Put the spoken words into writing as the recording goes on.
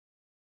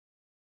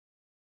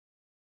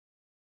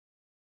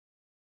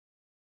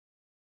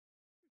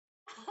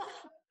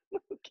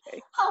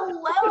Okay.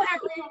 Hello,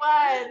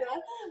 everyone.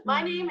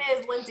 My name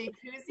is Lindsay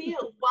Kuzi.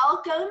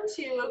 Welcome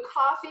to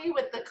Coffee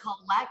with the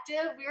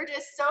Collective. We're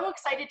just so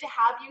excited to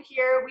have you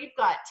here. We've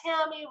got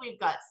Tammy, we've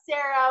got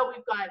Sarah,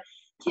 we've got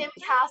Kim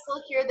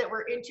Castle here that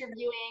we're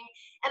interviewing.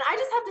 And I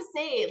just have to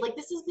say, like,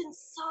 this has been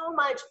so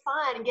much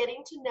fun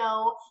getting to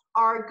know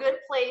our Good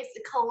Place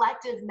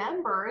Collective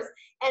members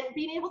and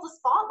being able to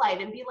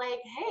spotlight and be like,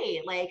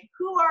 hey, like,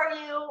 who are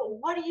you?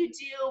 What do you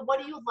do?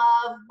 What do you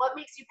love? What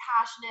makes you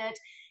passionate?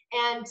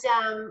 And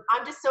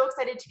I'm just so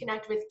excited to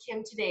connect with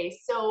Kim today.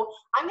 So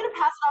I'm going to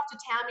pass it off to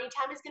Tammy.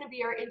 Tammy's going to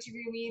be our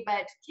interviewee,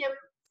 but Kim,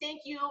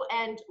 thank you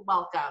and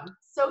welcome.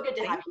 So good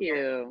to have you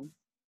here.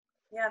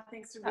 Yeah,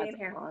 thanks for being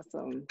here.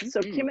 Awesome.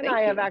 So Kim and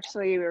I have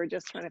actually, we were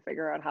just trying to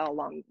figure out how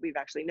long we've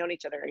actually known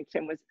each other. And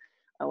Kim was,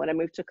 when I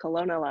moved to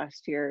Kelowna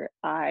last year,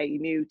 I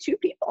knew two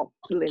people,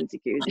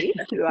 Lindsay Kuzi,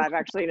 who I've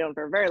actually known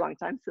for a very long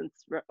time since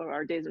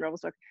our days in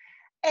Revelstoke,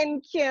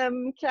 and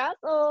Kim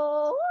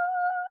Castle.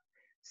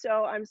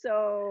 So I'm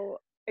so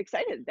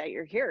excited that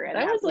you're here. And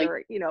that was like,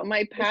 you know,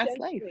 my past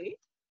life.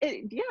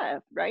 Yeah,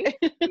 right.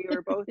 We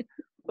were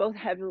both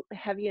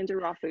heavy into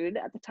raw food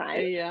at the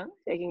time. Yeah.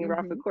 Taking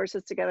raw food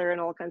courses together and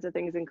all kinds of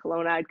things in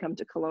Kelowna. I'd come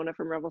to Kelowna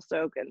from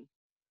Revelstoke and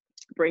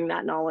bring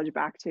that knowledge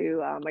back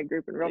to my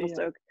group in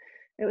Revelstoke.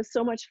 It was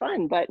so much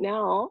fun. But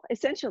now,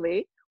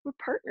 essentially, we're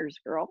partners,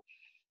 girl.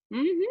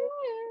 When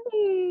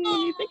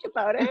you think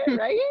about it,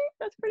 right?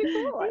 That's pretty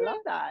cool. I love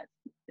that.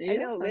 I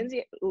know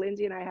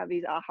Lindsay and I have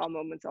these aha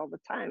moments all the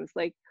time. It's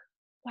like,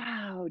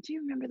 wow, do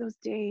you remember those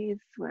days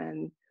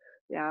when,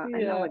 and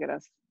now look at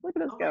us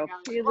go.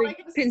 You're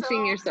like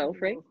pinching yourself,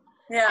 right?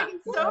 Yeah. I can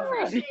so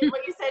appreciate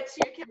what you said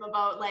too, Kim,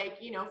 about like,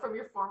 you know, from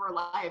your former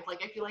life.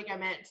 Like, I feel like I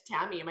met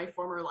Tammy in my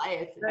former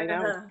life. I know.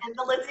 And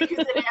the Lindsay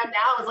Kuzi that I am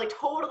now is like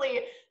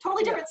totally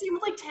different. Same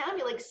with like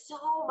Tammy, like so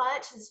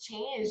much has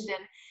changed.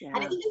 And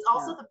I think it's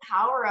also the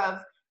power of,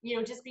 you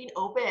know, just being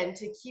open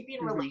to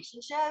keeping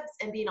relationships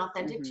and being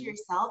authentic to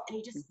yourself. And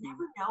you just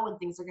never know when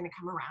things are going to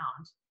come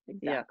around.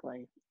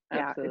 Exactly.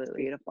 Yeah, it's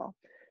beautiful.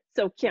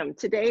 So Kim,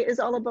 today is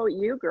all about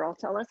you, girl.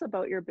 Tell us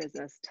about your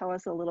business. Tell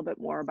us a little bit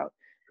more about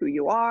who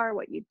you are,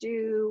 what you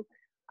do,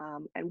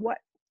 and what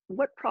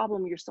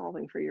problem you're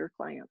solving for your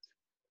clients.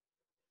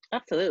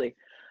 Absolutely.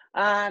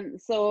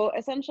 So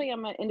essentially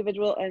I'm an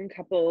individual and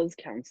couples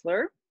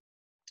counselor,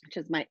 which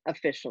is my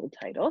official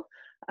title.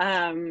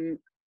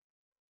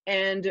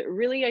 And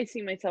really, I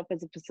see myself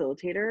as a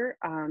facilitator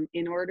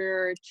in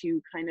order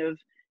to kind of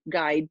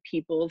guide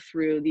people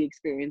through the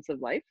experience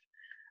of life.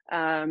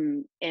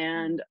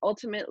 And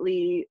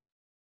ultimately,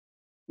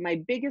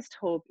 my biggest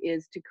hope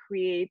is to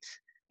create,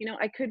 you know,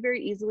 I could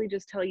very easily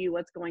just tell you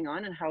what's going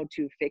on and how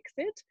to fix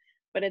it.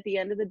 But at the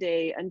end of the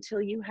day,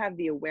 until you have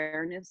the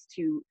awareness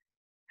to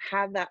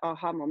have that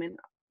aha moment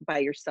by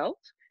yourself,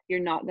 you're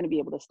not going to be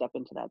able to step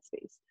into that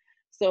space.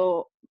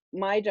 So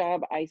my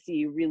job, I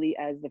see really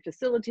as the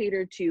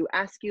facilitator to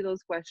ask you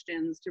those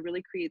questions, to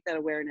really create that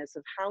awareness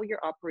of how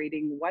you're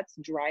operating, what's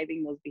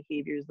driving those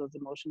behaviors, those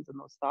emotions, and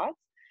those thoughts,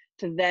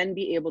 to then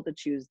be able to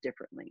choose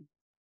differently.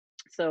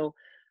 So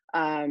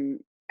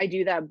I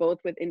do that both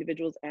with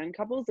individuals and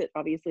couples. It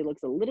obviously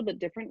looks a little bit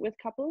different with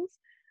couples,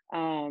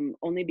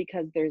 only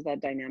because there's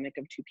that dynamic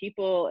of two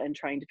people and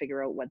trying to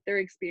figure out what they're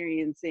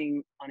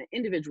experiencing on an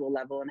individual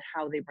level and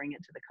how they bring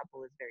it to the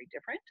couple is very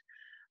different.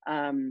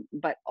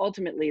 But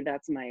ultimately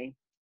that's my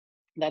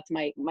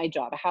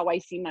job. How I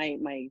see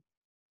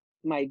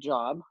my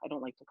job, I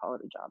don't like to call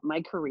it a job,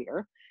 my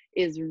career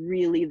is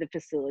really the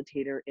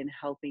facilitator in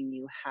helping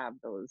you have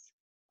those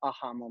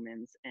aha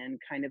moments and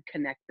kind of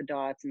connect the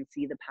dots and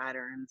see the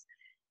patterns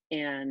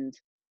and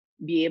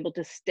be able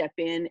to step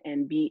in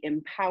and be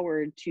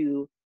empowered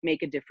to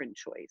make a different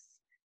choice,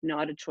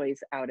 not a choice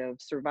out of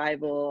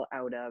survival,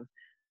 out of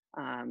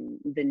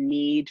the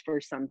need for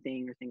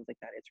something or things like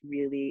that. It's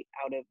really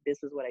out of,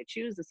 this is what I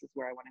choose, this is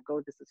where I want to go,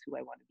 this is who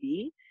I want to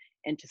be,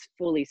 and to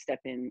fully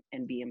step in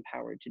and be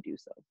empowered to do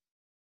so.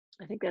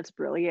 I think that's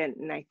brilliant.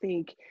 And I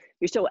think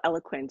you're so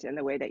eloquent in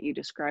the way that you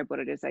describe what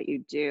it is that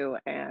you do.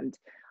 And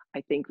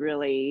I think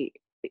really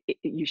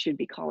you should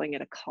be calling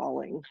it a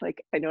calling.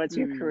 Like, I know it's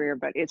your career,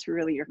 but it's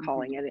really your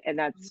calling. And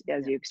that's,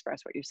 as you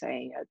express what you're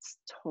saying, it's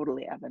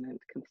totally evident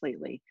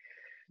completely.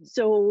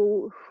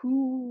 So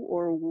who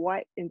or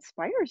what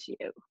inspires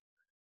you?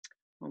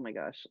 Oh my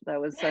gosh,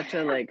 that was such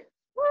a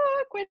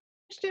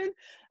question.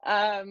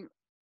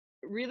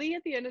 Really,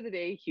 at the end of the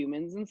day,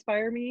 humans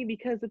inspire me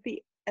because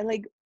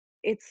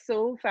it's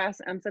so fast.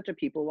 I'm such a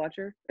people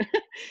watcher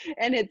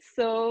and it's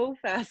so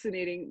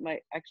fascinating.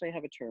 Actually, I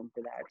have a term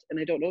for that. And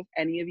I don't know if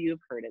any of you have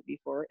heard it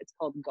before. It's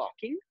called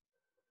gawking.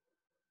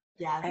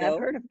 Yeah, I have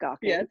heard of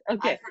gawking. Yes.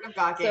 Okay. I've heard of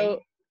gawking.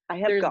 So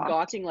there's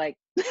gawking, like,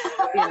 you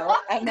know,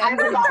 and then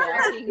there's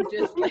gawking,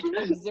 just like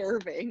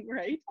observing,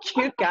 right?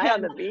 Cute guy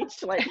on the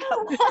beach, like. You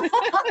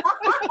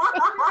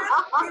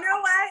know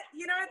what?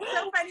 You know, it's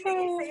so funny that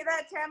you say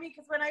that, Tammy,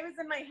 because when I was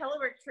in my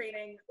Hillework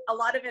training, a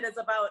lot of it is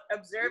about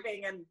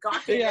observing and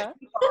gawking at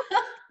people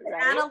and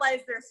analyze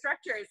their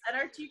structures. And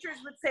our teachers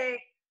would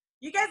say,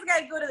 you guys got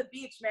to go to the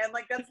beach, man.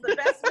 Like, that's the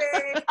best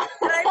way. And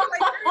I was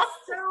like,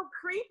 you're so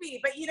creepy.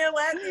 But you know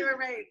what? They were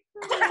right.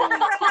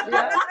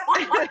 Yeah.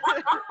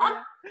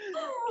 Yeah.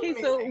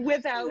 Okay, so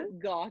without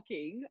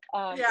gawking,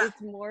 Yeah.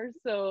 it's more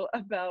so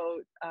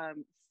about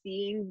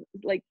seeing,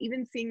 like,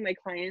 even seeing my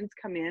clients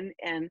come in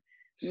and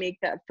make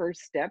that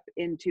first step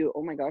into,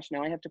 oh my gosh,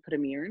 now I have to put a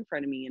mirror in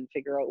front of me and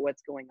figure out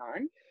what's going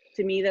on.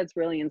 To me, that's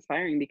really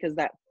inspiring, because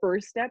that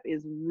first step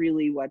is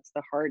really what's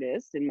the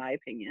hardest, in my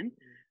opinion.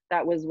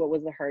 That was what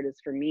was the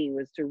hardest for me,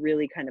 was to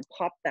really kind of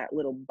pop that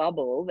little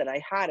bubble that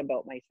I had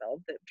about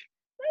myself, that,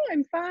 oh,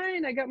 I'm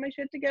fine, I got my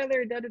shit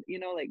together, you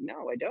know, like,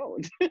 no, I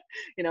don't.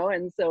 You know,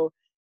 and so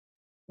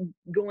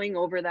going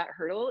over that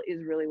hurdle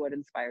is really what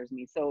inspires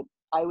me. So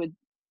I would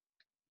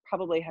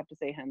probably have to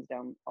say, hands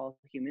down, all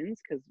humans,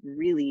 because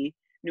really,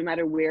 no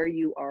matter where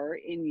you are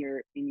in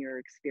your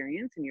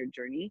experience, in your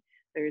journey,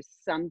 there's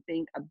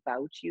something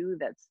about you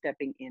that's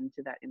stepping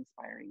into that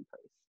inspiring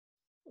place.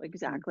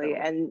 Exactly.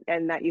 So,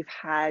 And that you've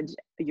had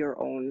your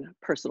own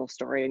personal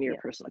story and your yeah.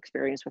 personal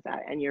experience with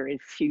that, and you're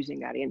infusing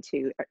that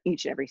into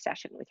each and every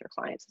session with your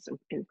clients. It's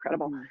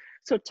incredible. Mhm.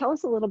 So tell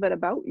us a little bit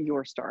about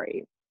your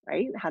story,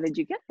 right? How did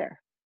you get there?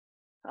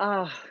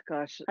 Oh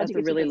gosh, How'd you that's a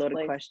get to really this loaded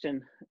place?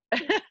 question.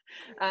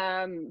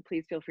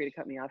 Please feel free to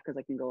cut me off, because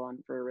I can go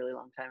on for a really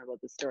long time about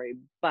this story.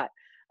 But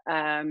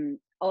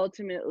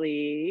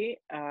ultimately,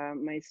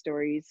 my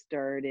story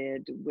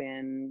started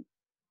when,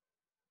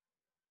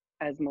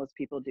 as most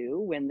people do,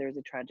 when there's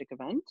a tragic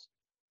event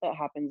that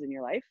happens in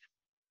your life.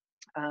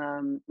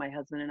 My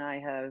husband and I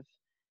have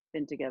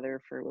been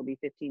together for, will be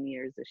 15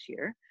 years this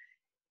year.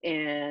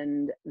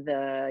 And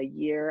the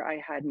year I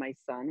had my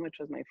son, which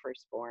was my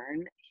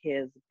firstborn,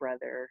 his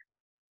brother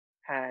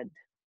had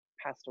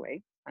passed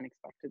away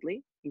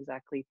unexpectedly,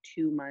 exactly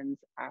 2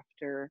 months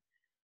after,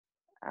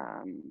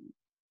 um,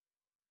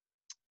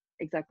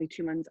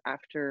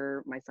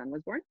 my son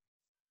was born.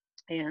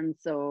 And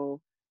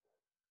so,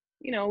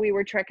 you know, we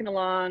were trekking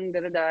along,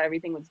 da da da,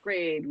 everything was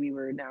great. We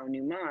were now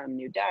new mom,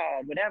 new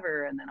dad,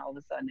 whatever. And then all of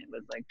a sudden it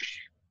was like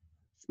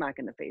smack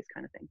in the face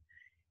kind of thing.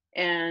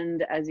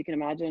 And as you can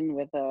imagine,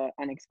 with a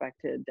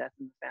unexpected death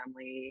in the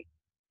family,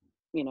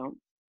 you know,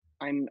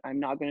 I'm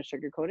not going to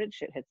sugarcoat it.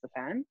 Shit hits the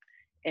fan,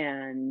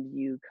 and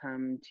you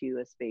come to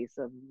a space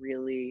of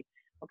really,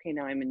 okay,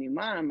 now I'm a new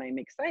mom. I'm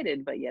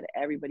excited, but yet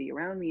everybody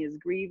around me is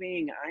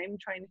grieving. I'm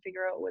trying to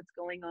figure out what's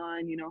going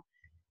on, you know.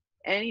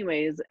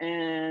 Anyways,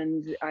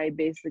 and I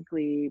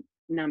basically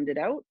numbed it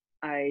out.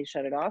 I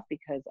shut it off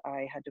because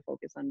I had to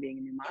focus on being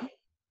a new mom,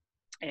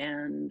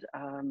 and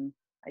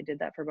I did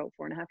that for about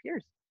 4.5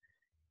 years.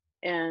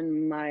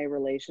 And my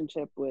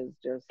relationship was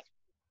just,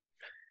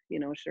 you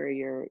know, sure,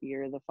 you're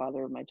the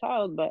father of my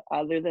child, but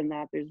other than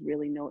that, there's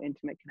really no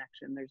intimate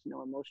connection. There's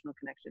no emotional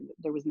connection.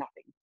 There was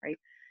nothing, right?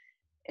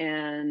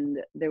 And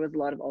there was a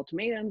lot of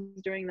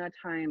ultimatums during that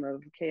time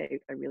of, okay,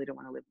 I really don't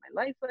want to live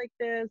my life like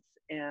this,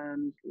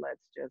 and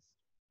let's just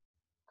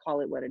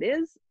call it what it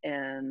is,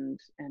 and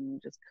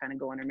just kind of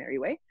go on our merry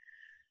way.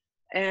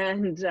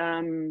 And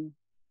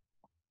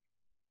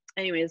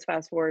anyways,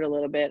 fast forward a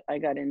little bit, I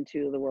got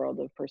into the world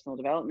of personal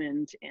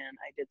development, and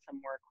I did some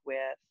work with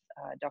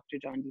Dr.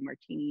 John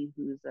DeMartini,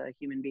 who's a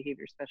human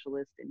behavior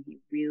specialist, and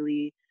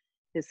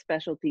his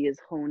specialty is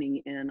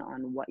honing in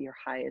on what your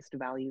highest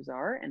values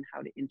are and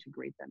how to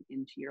integrate them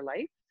into your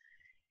life.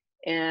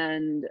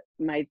 And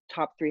my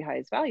top 3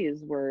 highest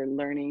values were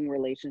learning,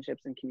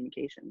 relationships, and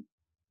communication.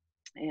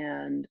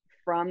 And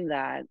from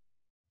that,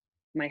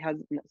 my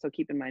husband, so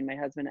keep in mind, my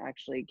husband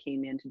actually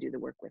came in to do the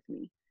work with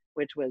me,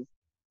 which was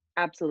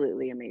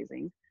absolutely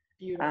amazing.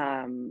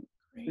 Beautiful.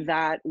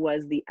 That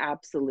was the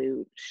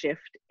absolute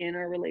shift in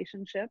our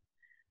relationship.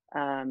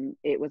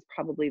 It was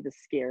probably the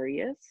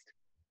scariest,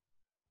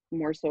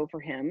 more so for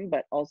him,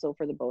 but also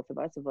for the both of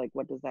us, of like,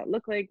 what does that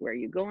look like? Where are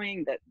you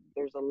going? That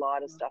there's a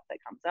lot of stuff that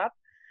comes up.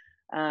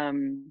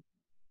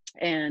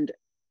 And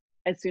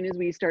as soon as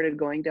we started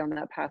going down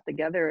that path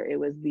together, it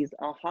was these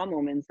aha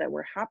moments that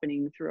were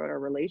happening throughout our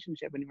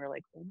relationship. And we were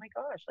like, oh my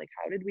gosh, like,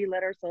 how did we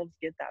let ourselves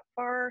get that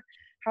far?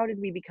 How did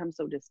we become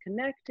so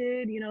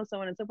disconnected? You know,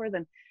 so on and so forth.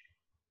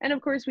 And of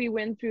course, we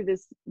went through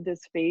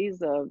this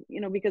phase of,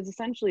 you know, because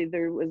essentially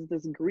there was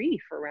this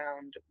grief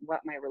around what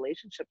my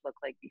relationship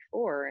looked like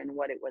before and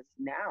what it was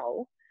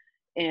now.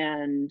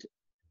 And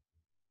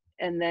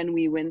then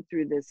we went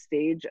through this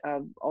stage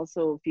of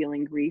also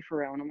feeling grief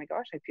around, oh my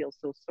gosh, I feel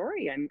so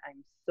sorry. I'm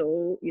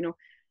so, you know,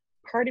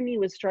 part of me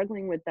was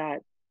struggling with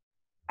that.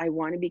 I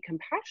want to be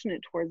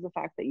compassionate towards the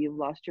fact that you've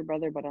lost your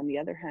brother, but on the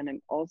other hand,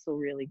 I'm also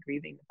really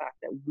grieving the fact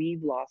that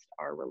we've lost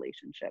our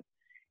relationship.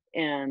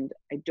 And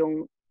I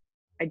don't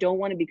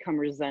want to become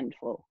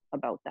resentful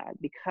about that,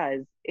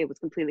 because it was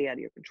completely out of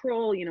your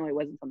control. You know, it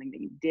wasn't something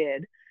that you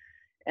did.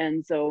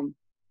 And so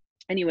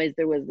anyways,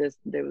 there was this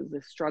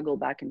struggle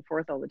back and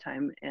forth all the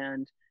time.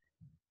 And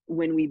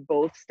when we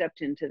both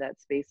stepped into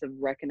that space of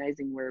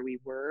recognizing where we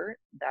were,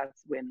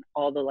 that's when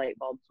all the light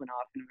bulbs went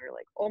off, and we were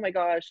like, oh my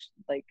gosh,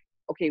 like,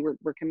 okay,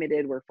 we're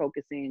committed, we're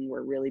focusing,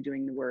 we're really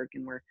doing the work,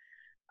 and we're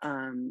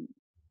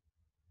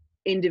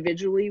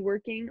individually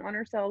working on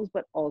ourselves,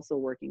 but also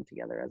working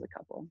together as a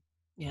couple.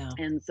 Yeah.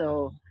 And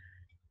so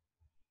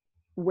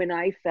when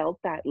I felt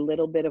that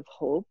little bit of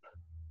hope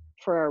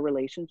for our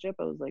relationship,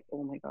 I was like,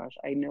 oh my gosh,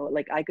 I know,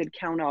 like I could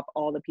count off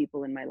all the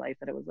people in my life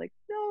that I was like,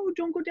 no,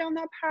 don't go down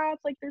that path.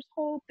 Like there's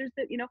hope, there's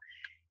that, you know,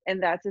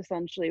 and that's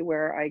essentially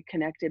where I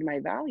connected my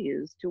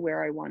values to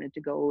where I wanted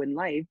to go in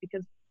life,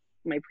 because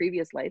my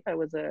previous life, I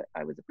was a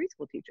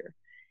preschool teacher.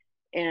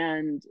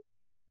 And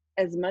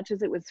as much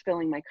as it was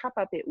filling my cup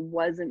up, it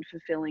wasn't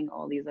fulfilling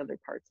all these other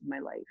parts of my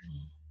life.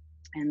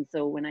 And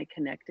so when I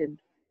connected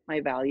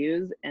my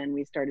values and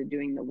we started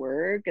doing the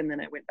work, and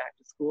then I went back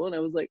to school, and I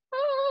was like,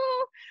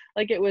 oh,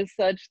 like it was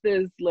such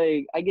this,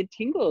 like I get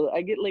tingly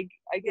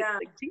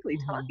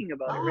talking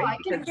about it, Oh, right? I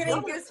can I'm getting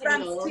feel the goosebumps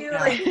tingles. too, Yeah.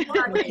 like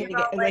talking Okay,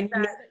 about and when like you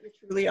know that. that you're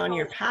truly on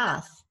your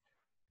path,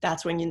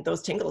 that's when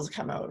those tingles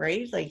come out,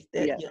 right? Like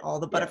Yes, you know, all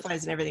the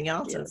butterflies and everything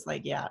else. And yes, it's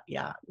like, yeah,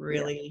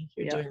 really,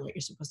 you're yeah. doing what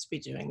you're supposed to be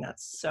doing.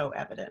 That's so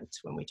evident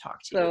when we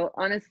talk to you. So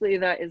honestly,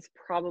 that is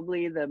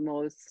probably the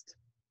most,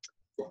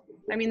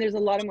 I mean, there's a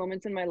lot of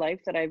moments in my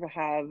life that I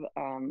have,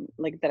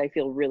 like that I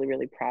feel really,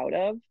 really proud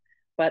of,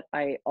 but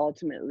I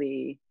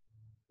ultimately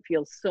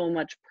feel so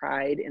much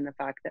pride in the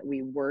fact that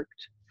we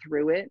worked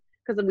through it,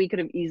 because we could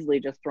have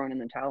easily just thrown in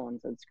the towel and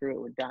said, screw it,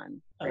 we're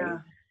done, right?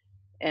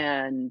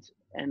 Yeah.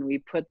 And we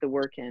put the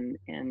work in,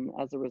 and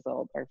as a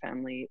result, our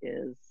family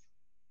is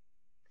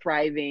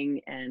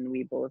thriving, and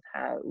we both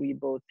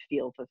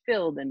feel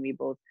fulfilled, and we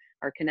both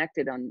are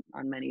connected on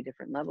many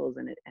different levels,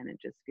 and it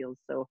just feels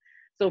so.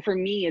 So for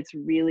me, it's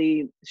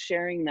really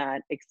sharing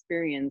that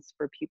experience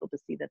for people to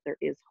see that there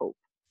is hope,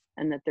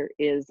 and that there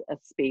is a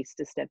space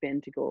to step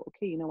in to go,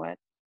 okay, you know what,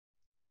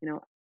 you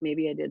know,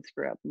 maybe I did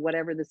screw up,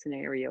 whatever the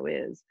scenario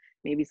is.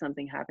 Maybe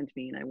something happened to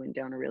me and I went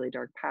down a really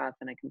dark path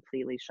and I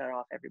completely shut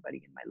off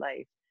everybody in my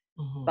life,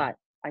 but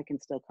I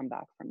can still come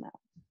back from that.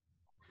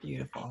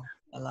 Beautiful.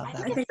 I love I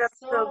that. I think that's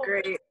so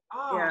great.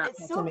 Oh, Yeah. it's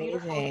That's so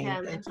beautiful, amazing.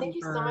 Kim. Thank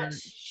you so for much.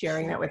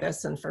 sharing that with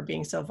us and for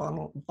being so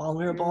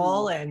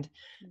vulnerable and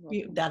You're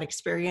welcome. that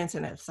experience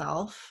in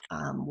itself,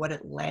 what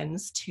it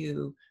lends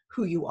to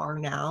who you are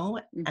now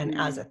and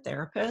as a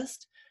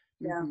therapist.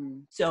 Yeah.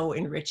 So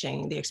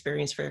enriching. The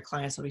experience for your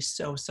clients will be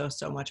so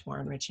much more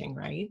enriching,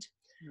 right?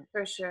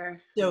 For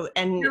sure. So,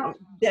 and No.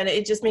 then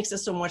it just makes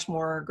us so much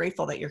more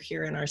grateful that you're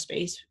here in our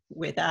space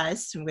with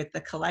us and with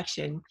the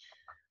collection.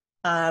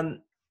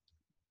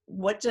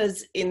 What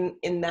does in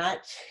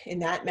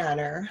that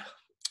manner,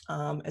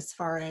 as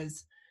far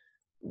as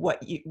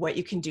what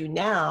you can do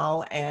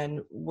now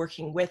and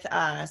working with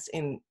us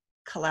in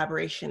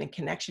collaboration and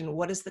connection,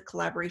 what does the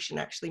collaboration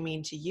actually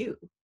mean to you?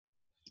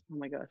 Oh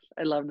my gosh,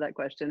 I loved that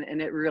question,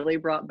 and it really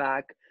brought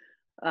back.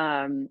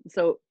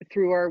 So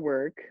through our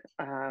work,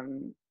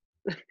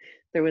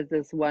 there was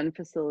this one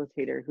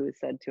facilitator who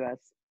said to us,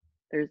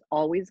 "There's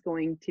always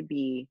going to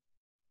be."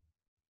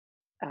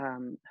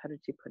 How did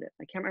she put it?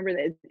 I can't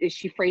remember.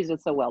 She phrased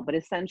it so well, but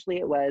essentially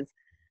it was,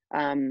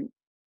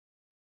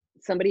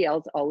 somebody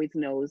else always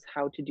knows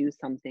how to do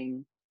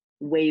something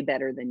way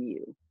better than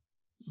you,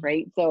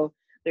 right? So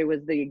there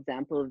was the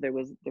example of there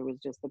was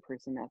just the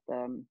person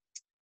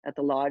at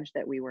the lodge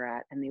that we were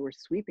at, and they were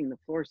sweeping the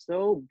floor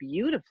so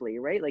beautifully,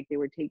 right? Like they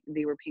were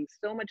paying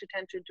so much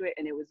attention to it,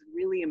 and it was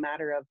really a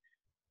matter of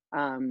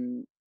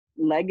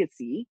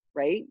legacy,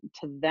 right,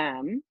 to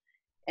them.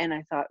 And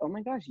I thought, oh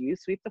my gosh, you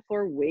sweep the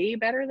floor way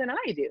better than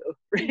I do,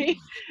 right?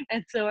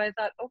 And so I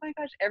thought, oh my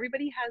gosh,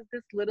 everybody has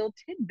this little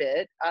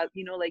tidbit,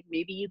 you know, like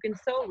maybe you can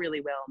sew really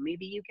well,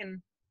 maybe you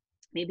can,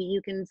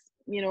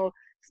 you know,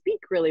 speak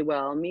really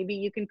well, maybe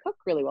you can cook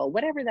really well,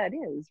 whatever that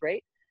is,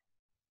 right?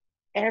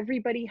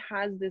 Everybody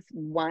has this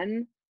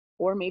one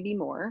or maybe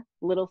more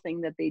little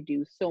thing that they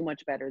do so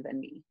much better than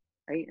me,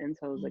 right? And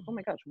so I was like, oh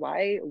my gosh,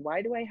 why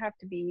do I have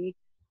to be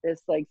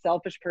this like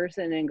selfish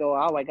person and go,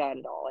 oh, I got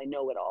it all, I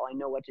know it all, I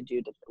know what to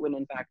do, when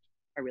in fact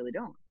I really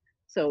don't.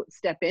 So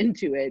step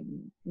into it,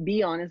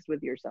 be honest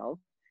with yourself,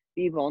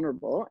 be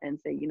vulnerable, and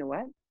say, you know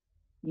what,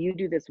 you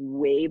do this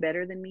way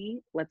better than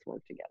me, let's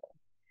work together.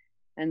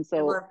 And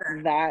so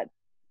that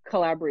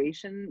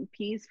collaboration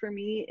piece for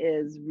me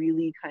is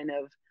really kind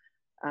of,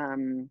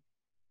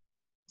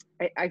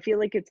 I feel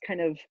like it's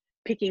kind of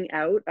picking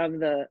out of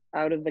the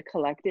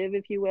collective,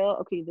 if you will.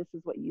 Okay, this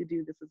is what you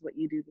do, this is what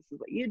you do, this is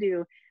what you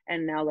do,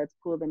 and now let's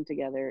pull them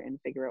together and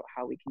figure out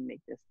how we can make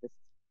this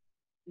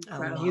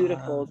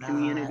beautiful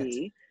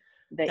community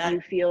that you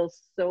feel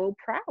so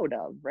proud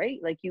of, right?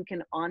 Like you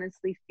can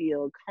honestly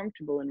feel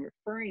comfortable in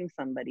referring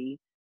somebody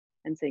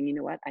and saying, you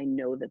know what, I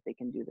know that they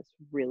can do this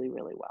really,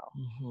 really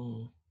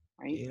well.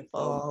 Right?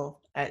 Beautiful.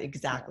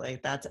 Exactly.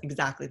 That's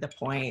exactly the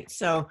point.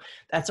 So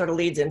that sort of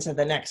leads into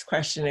the next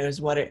question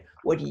is what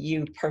do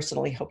you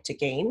personally hope to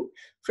gain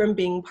from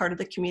being part of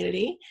the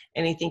community?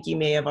 And I think you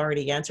may have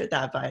already answered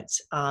that, but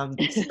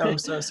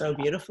so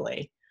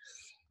beautifully.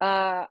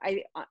 I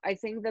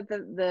think that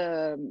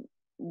the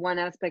one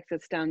aspect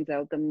that stands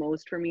out the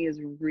most for me is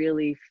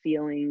really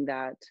feeling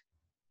that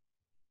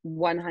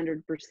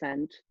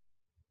 100%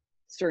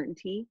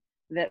 certainty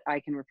that I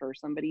can refer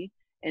somebody,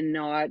 and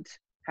not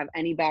have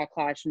any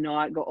backlash,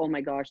 not go, oh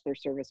my gosh, their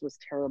service was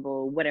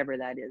terrible, whatever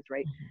that is,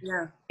 right?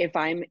 Yeah. If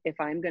I'm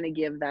going to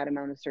give that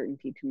amount of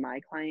certainty to my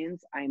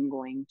clients, I'm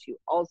going to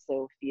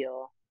also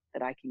feel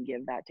that I can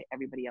give that to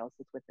everybody else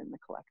that's within the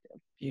collective.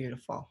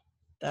 Beautiful.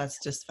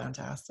 That's just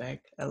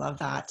fantastic. I love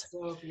that.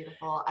 So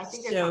beautiful. I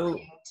think there's So-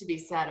 something to be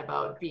said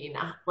about being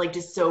like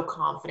just so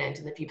confident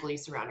in the people you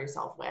surround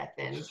yourself with.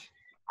 And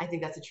I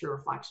think that's a true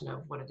reflection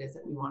of what it is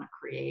that we want to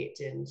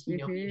create. And, you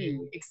know,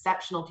 meeting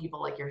exceptional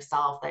people like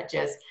yourself that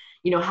just,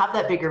 you know, have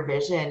that bigger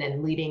vision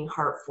and leading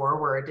heart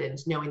forward and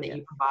knowing that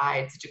you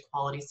provide such a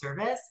quality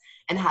service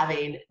and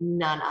having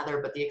none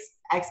other but the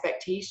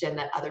expectation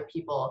that other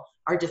people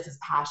are just as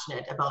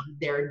passionate about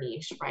their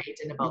niche, right?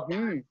 And about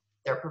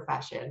their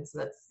profession. So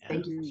that's,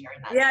 thank you for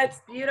sharing that. Yeah,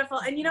 it's beautiful.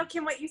 And you know,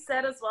 Kim, what you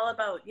said as well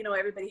about, you know,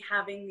 everybody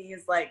having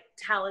these like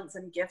talents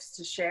and gifts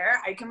to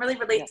share, I can really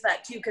relate to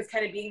that too, because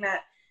kind of being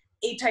that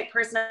A-type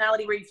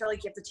personality where you feel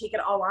like you have to take it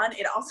all on,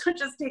 it also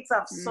just takes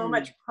off so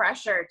much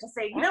pressure to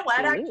say, you know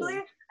what, actually,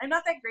 I'm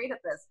not that great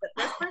at this, but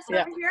this person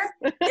over here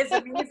is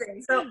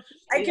amazing. So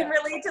I can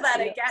relate to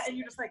that. I get, and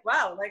you're just like,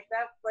 wow, like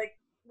that, like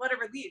what a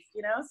relief,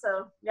 you know?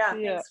 So yeah,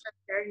 thanks for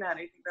sharing that.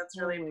 I think that's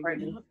really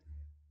important.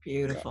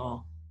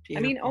 Beautiful. I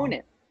mean, own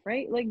it,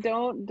 right? Like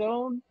don't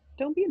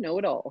be a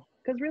know-it-all,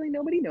 because really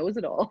nobody knows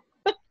it all.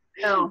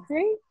 No.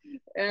 Right?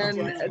 And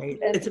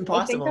it's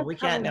impossible. We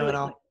can't know it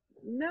all.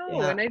 No,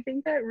 and I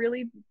think that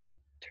really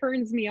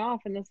turns me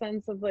off in the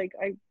sense of like,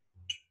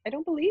 I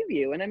don't believe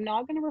you, and I'm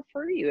not going to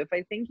refer you if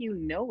I think you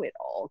know it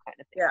all, kind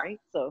of thing, right?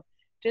 So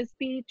just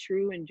be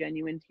true and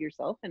genuine to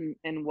yourself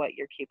and what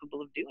you're capable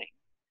of doing.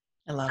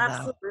 I love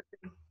that.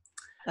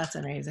 That's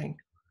amazing.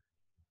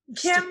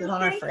 Kim, stick it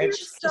on our fridge.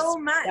 You so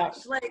much. Yeah,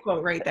 like,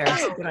 quote right there.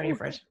 Stick it on your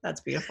fridge.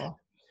 That's beautiful.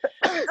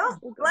 Oh,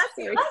 bless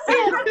you.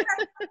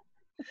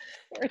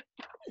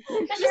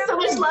 There's just so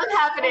much love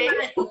happening.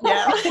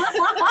 Yeah.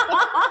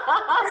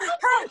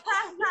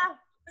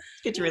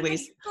 Good to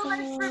release. Thank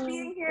you so much for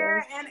being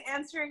here and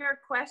answering our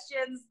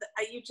questions.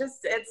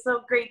 It's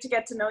so great to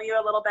get to know you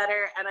a little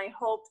better, and I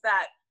hope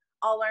that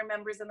all our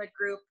members in the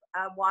group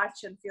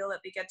watch and feel that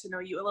they get to know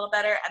you a little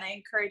better. And I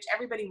encourage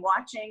everybody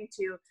watching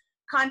to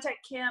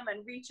contact Kim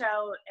and reach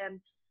out.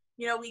 And,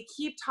 you know, we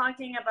keep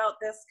talking about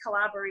this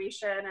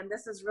collaboration, and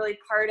this is really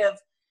part of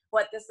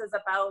what this is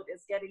about,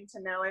 is getting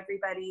to know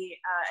everybody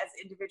as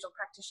individual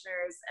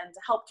practitioners and to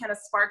help kind of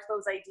spark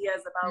those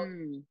ideas about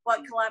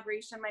what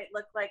collaboration might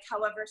look like,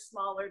 however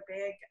small or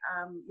big.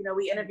 You know,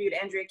 we interviewed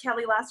Andrea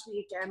Kelly last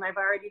week, and I've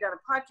already done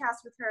a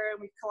podcast with her, and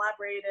we've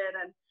collaborated,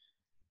 and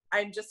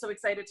I'm just so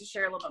excited to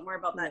share a little bit more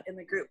about that in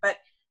the group. But,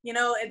 you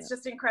know, it's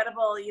just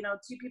incredible. You know,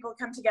 two people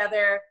come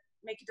together,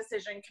 make a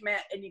decision,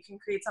 commit, and you can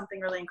create something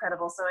really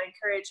incredible. So I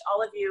encourage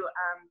all of you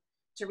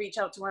to reach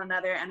out to one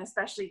another, and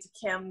especially to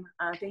Kim.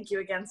 Thank you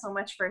again so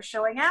much for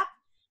showing up.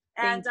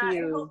 And I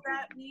hope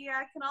that we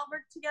can all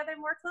work together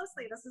more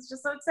closely. This is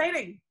just so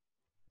exciting.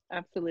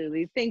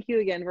 Absolutely. Thank you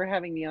again for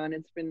having me on.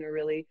 It's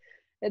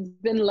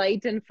been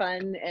light and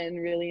fun,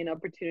 and really an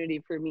opportunity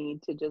for me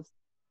to just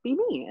be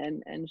me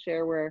and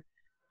share where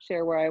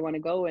I want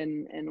to go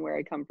and where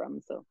I come from.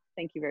 So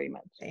thank you very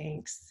much.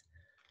 Thanks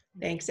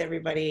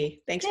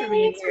everybody. Thanks for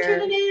being here. Thanks for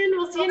tuning in.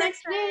 We'll see you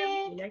next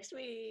week. Next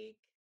week.